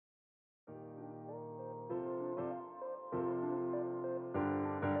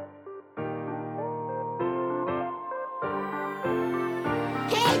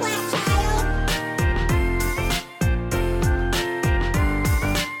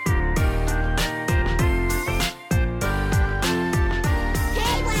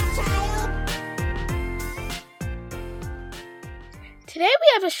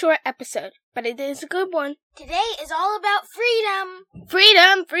short episode, but it is a good one. Today is all about freedom.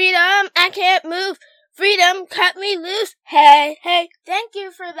 Freedom, freedom, I can't move. Freedom, cut me loose. Hey, hey. Thank you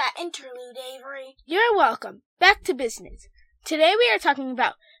for that interlude, Avery. You're welcome. Back to business. Today we are talking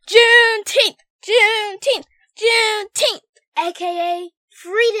about Juneteenth, aka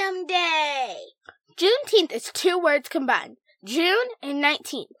Freedom Day. Juneteenth is two words combined, June and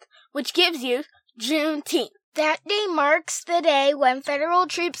 19th, which gives you Juneteenth. That day marks the day when federal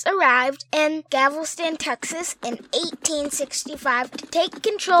troops arrived in Galveston, Texas in 1865 to take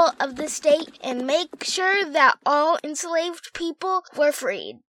control of the state and make sure that all enslaved people were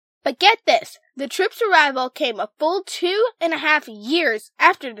freed. But get this, the troops' arrival came a full 2.5 years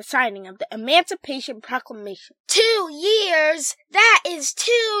after the signing of the Emancipation Proclamation. 2 years? That is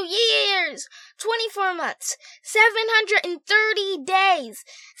 2 years! 24 months, 730 days,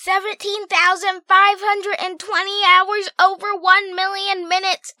 17,520 hours, over 1 million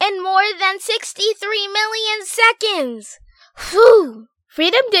minutes, and more than 63 million seconds! Whew!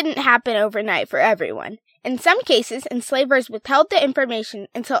 Freedom didn't happen overnight for everyone. In some cases, enslavers withheld the information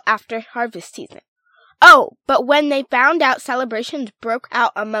until after harvest season. Oh, but when they found out celebrations broke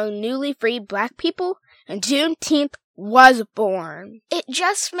out among newly freed black people, and Juneteenth was born. It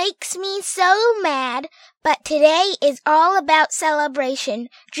just makes me so mad, but today is all about celebration.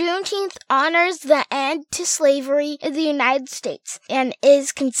 Juneteenth honors the end to slavery in the United States and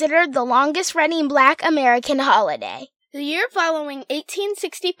is considered the longest-running black American holiday. The year following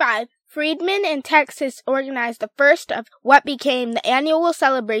 1865, freedmen in Texas organized the first of what became the annual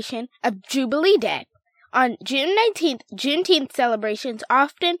celebration of Jubilee Day. On June 19th, Juneteenth celebrations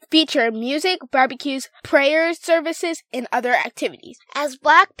often feature music, barbecues, prayer services, and other activities. As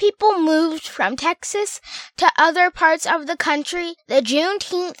black people moved from Texas to other parts of the country, the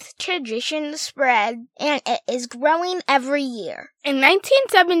Juneteenth tradition spread, and it is growing every year. In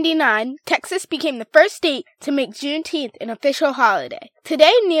 1979, Texas became the first state to make Juneteenth an official holiday.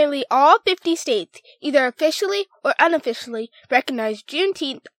 Today, nearly all 50 states, either officially or unofficially, recognize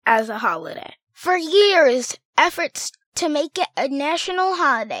Juneteenth as a holiday. For years, efforts to make it a national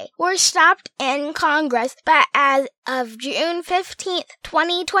holiday were stopped in Congress, but as of June 15th,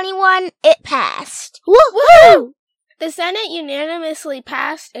 2021, it passed. Woo-hoo! The Senate unanimously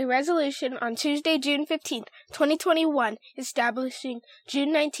passed a resolution on Tuesday, June 15th, 2021, establishing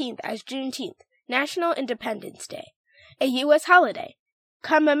June 19th as Juneteenth, National Independence Day, a U.S. holiday,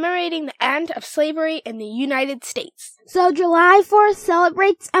 commemorating the end of slavery in the United States. So July 4th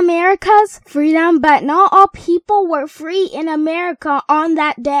celebrates America's freedom, but not all people were free in America on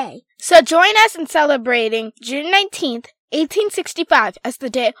that day. So join us in celebrating June 19th, 1865 as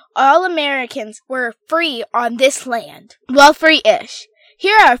the day all Americans were free on this land. Well, free-ish.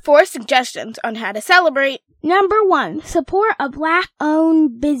 Here are 4 suggestions on how to celebrate. Number 1, support a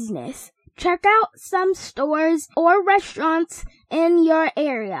black-owned business. Check out some stores or restaurants in your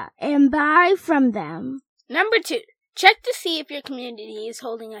area and buy from them. Number 2, check to see if your community is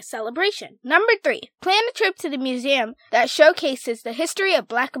holding a celebration. Number 3, plan a trip to the museum that showcases the history of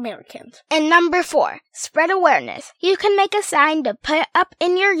Black Americans. And number 4, spread awareness. You can make a sign to put up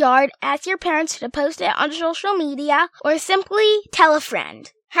in your yard, ask your parents to post it on social media, or simply tell a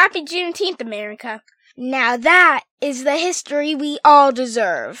friend. Happy Juneteenth, America. Now that is the history we all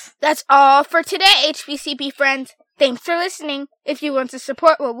deserve. That's all for today, HBCP friends. Thanks for listening. If you want to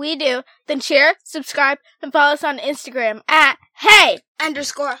support what we do, then share, subscribe, and follow us on Instagram at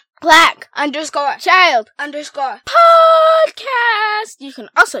hey_black_child_podcast. You can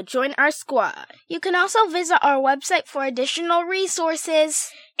also join our squad. You can also visit our website for additional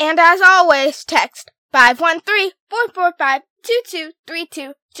resources. And as always, text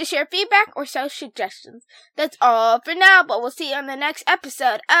 513-445-2232 to share feedback or suggestions. That's all for now, but we'll see you on the next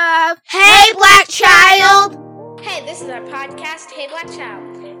episode of Hey Black Child! Hey, this is our podcast, Hey Black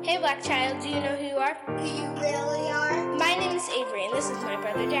Child. Hey Black Child, do you know who you are? You really are? My name is Avery, and this is my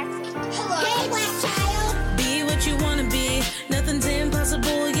brother Jackson. Hello. Hey Black Child! Be what you wanna be, nothing's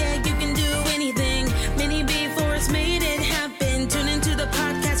impossible.